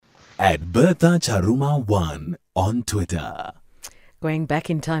At Bertha Charuma 1 on Twitter. Going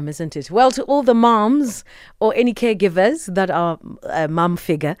back in time, isn't it? Well, to all the moms or any caregivers that are a mum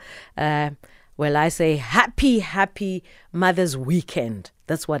figure, well, I say happy Mother's Weekend.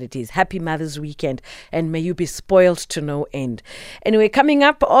 That's what it is. Happy Mother's Weekend. And may you be spoiled to no end. Anyway, coming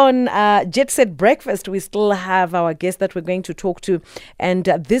up on Jet Set Breakfast, we still have our guest that we're going to talk to. And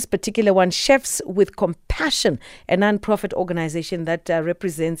this particular one, CHEFS with Compassion, a non-profit organization that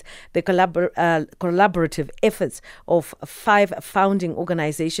represents the collaborative efforts of 5 founding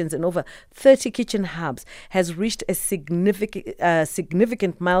organizations and over 30 kitchen hubs, has reached a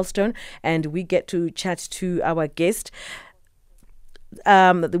significant milestone. And we get to chat to our guest.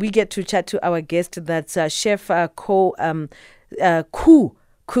 That's Chef Coo.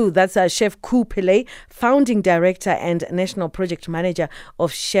 That's Chef Coo Pillay, founding director and national project manager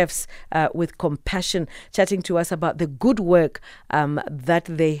of Chefs with Compassion, chatting to us about the good work that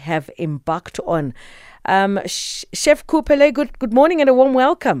they have embarked on. Chef Coo Pillay, good morning and a warm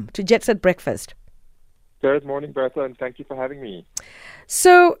welcome to Jet Set Breakfast. Good morning, Bertha, and thank you for having me.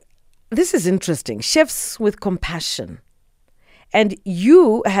 So, this is interesting. Chefs with Compassion. And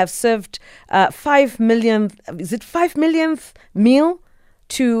you have served 5 millionth meal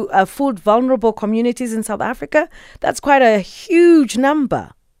to food vulnerable communities in South Africa. That's quite a huge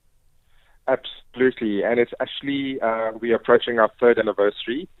number. Absolutely. And it's actually, we're approaching our 3rd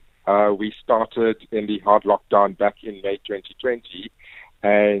anniversary. We started in the hard lockdown back in May 2020.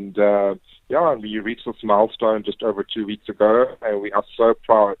 And we reached this milestone just over 2 weeks ago. And we are so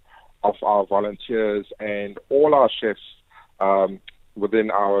proud of our volunteers and all our chefs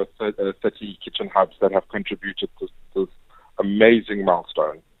within our 30 kitchen hubs that have contributed to this amazing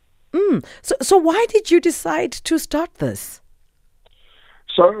milestone. So why did you decide to start this?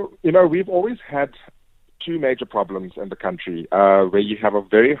 So, we've always had 2 major problems in the country where you have a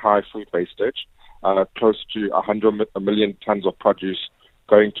very high food wastage, close to 100 million tons of produce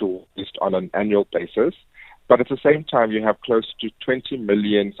going to waste on an annual basis. But at the same time, you have close to 20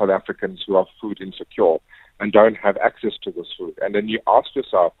 million South Africans who are food insecure and don't have access to this food. And then you ask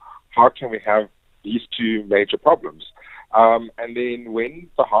yourself, how can we have these 2 major problems? And then when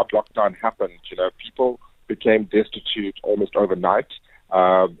the hard lockdown happened, people became destitute almost overnight.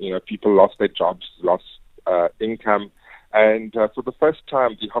 People lost their jobs, lost income. And for the first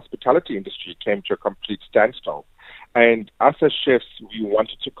time, the hospitality industry came to a complete standstill. And us as chefs, we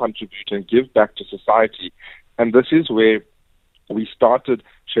wanted to contribute and give back to society. And this is where we started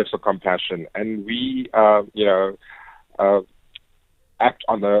Chefs of Compassion, and we, act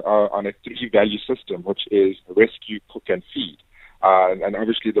on a 3-value system, which is rescue, cook, and feed. And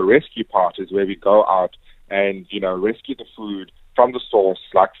obviously, the rescue part is where we go out and rescue the food from the source,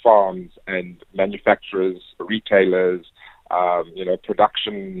 like farms and manufacturers, retailers,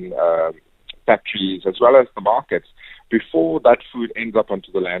 production factories, as well as the markets, before that food ends up onto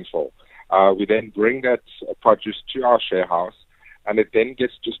the landfill. We then bring that produce to our share house, and it then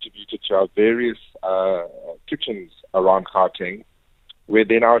gets distributed to our various kitchens around Gauteng, where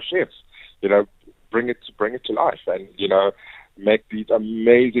then our chefs, bring it to life and make these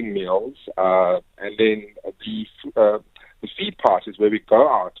amazing meals. And then the feed part is where we go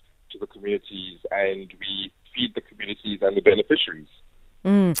out to the communities and we feed the communities and the beneficiaries.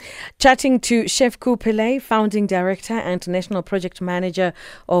 Chatting to Chef Coo Pillay, founding director and national project manager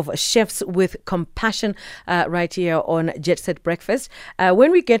of Chefs with Compassion, right here on Jet Set Breakfast.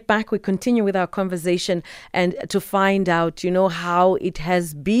 When we get back, we continue with our conversation and to find out, how it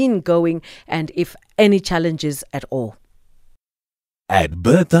has been going and if any challenges at all. At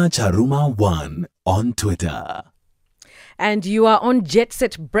Bertha Charuma 1 on Twitter. And you are on Jet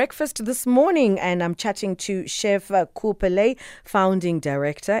Set Breakfast this morning, and I'm chatting to Chef Coo Pillay, founding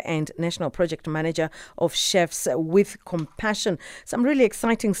director and national project manager of Chefs with Compassion. Some really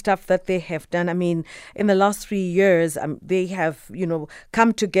exciting stuff that they have done. I mean, in the last 3 years, they have,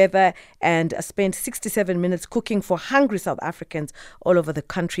 come together and spent 67 minutes cooking for hungry South Africans all over the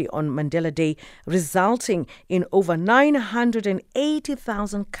country on Mandela Day, resulting in over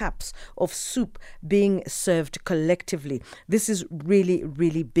 980,000 cups of soup being served collectively. This is really,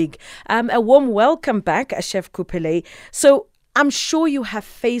 really big. A warm welcome back, Chef Coo Pillay. So I'm sure you have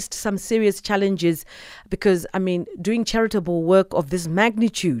faced some serious challenges because, doing charitable work of this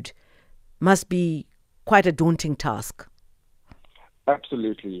magnitude must be quite a daunting task.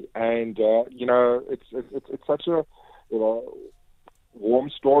 Absolutely. And, it's such a, warm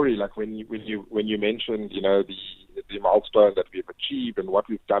story. Like when you mentioned, the milestone that we've achieved and what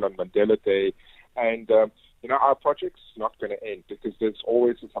we've done on Mandela Day. And, our project's not going to end because there's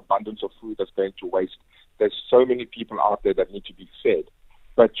always this abundance of food that's going to waste. There's so many people out there that need to be fed.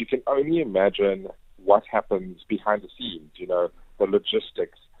 but you can only imagine what happens behind the scenes, the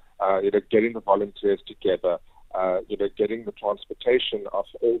logistics, getting the volunteers together, getting the transportation of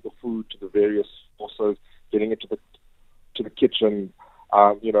all the food to the various sources, getting it to the kitchen,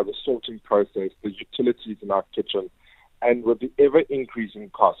 the sorting process, the utilities in our kitchen. And with the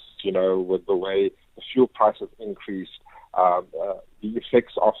ever-increasing costs, with the way the fuel prices increased, the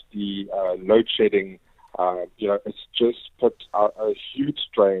effects of the load shedding, it's just put a huge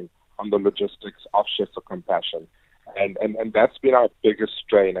strain on the logistics of Chefs of Compassion. And that's been our biggest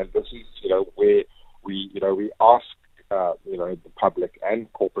strain. And this is, where we ask, the public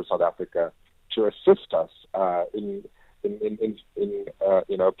and corporate South Africa to assist us in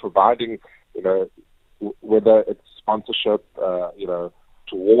providing, whether it's sponsorship,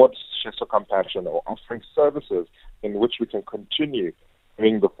 towards Chefs of Compassion, or offering services in which we can continue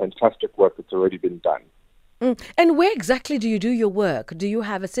doing the fantastic work that's already been done. And where exactly do you do your work? Do you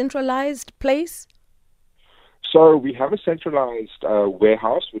have a centralized place? So we have a centralized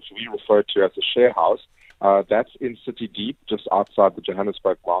warehouse, which we refer to as a share house. That's in City Deep, just outside the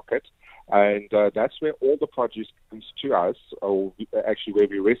Johannesburg market. And that's where all the produce comes to us, or actually where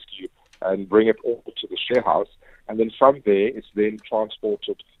we rescue and bring it all to the share house. And then from there, it's then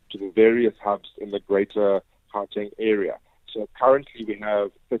transported to the various hubs in the greater Gauteng area. So currently we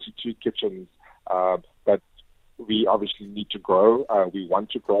have 32 kitchens, but we obviously need to grow. We want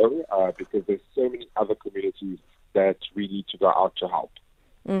to grow because there's so many other communities that we need to go out to help.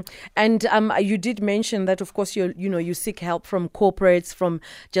 And you did mention that, of course, you seek help from corporates, from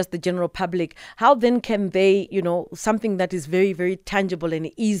just the general public. How then can they, something that is very, very tangible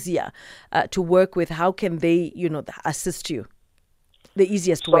and easier to work with, how can they, assist you? The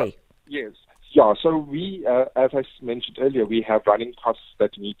easiest way? Yes. Yeah, so we, as I mentioned earlier, we have running costs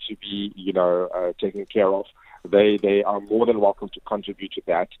that need to be, taken care of. They are more than welcome to contribute to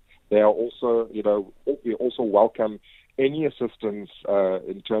that. They are also, we also welcome any assistance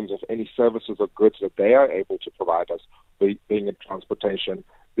in terms of any services or goods that they are able to provide us, being it transportation,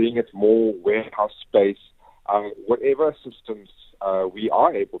 being it more warehouse space, whatever assistance we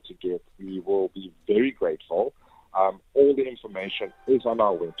are able to get, we will be very grateful. All the information is on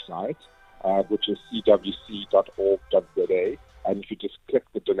our website, which is cwc.org.za, and if you just click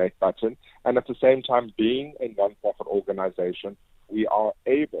the donate button, and at the same time, being a non-profit organization, we are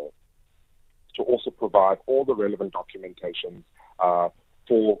able to also provide all the relevant documentations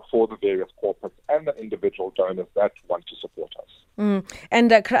for the various corporates and the individual donors that want to support us.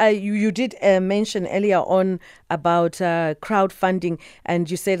 And you did mention earlier on about crowdfunding, and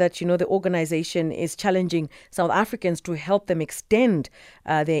you say that, the organization is challenging South Africans to help them extend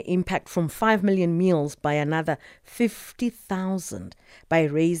their impact from 5 million meals by another 50,000 by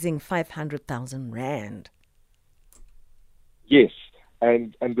raising 500,000 rand. Yes.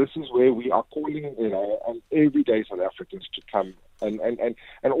 And this is where we are calling, on everyday South Africans to come and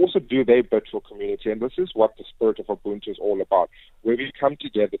also do their bit for community. And this is what the spirit of Ubuntu is all about, where we come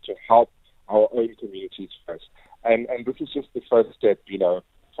together to help our own communities first. And this is just the first step,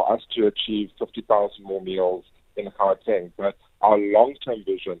 for us to achieve 50,000 more meals in Gauteng. But our long-term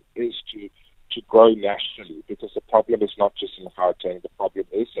vision is to grow nationally, because the problem is not just in Gauteng, the problem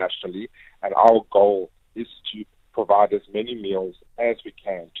is nationally. And our goal is to provide as many meals as we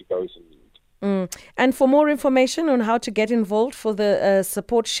can to those in need. And for more information on how to get involved for the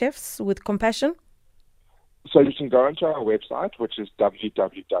support Chefs with Compassion? So you can go onto our website, which is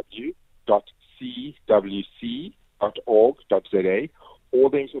www.cwc.org.za. All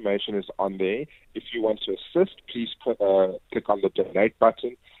the information is on there. If you want to assist, please click on the donate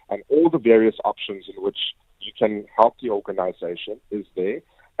button, and all the various options in which you can help the organization is there,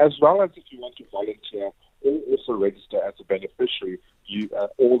 as well as if you want to volunteer or also register as a beneficiary.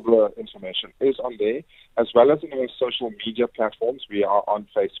 All the information is on there, as well as in our social media platforms. We are on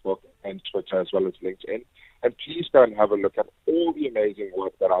Facebook and Twitter, as well as LinkedIn. And please go and have a look at all the amazing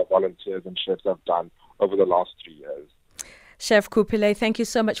work that our volunteers and chefs have done over the last 3 years. Chef Coo Pillay, thank you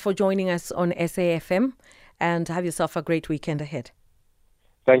so much for joining us on SAFM, and have yourself a great weekend ahead.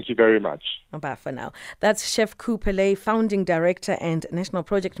 Thank you very much. Bye for now. That's Chef Coo Pillay, Founding Director and National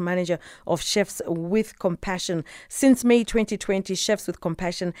Project Manager of Chefs with Compassion. Since May 2020, Chefs with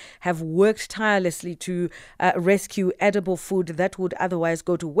Compassion have worked tirelessly to rescue edible food that would otherwise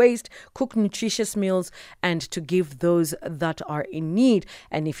go to waste, cook nutritious meals, and to give those that are in need.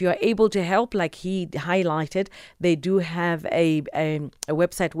 And if you are able to help, like he highlighted, they do have a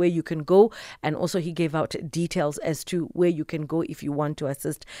website where you can go. And also he gave out details as to where you can go if you want to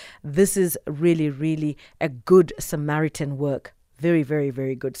assist. This is really, really a good Samaritan work. Very, very,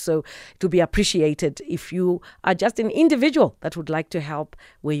 very good. So to be appreciated if you are just an individual that would like to help,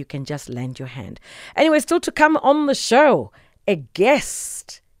 where you can just lend your hand. Anyway, still to come on the show, a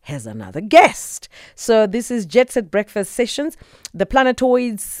guest has another guest. So this is Jet Set Breakfast Sessions, the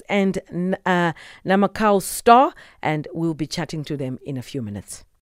Planetoids and Namakau Star, and we'll be chatting to them in a few minutes.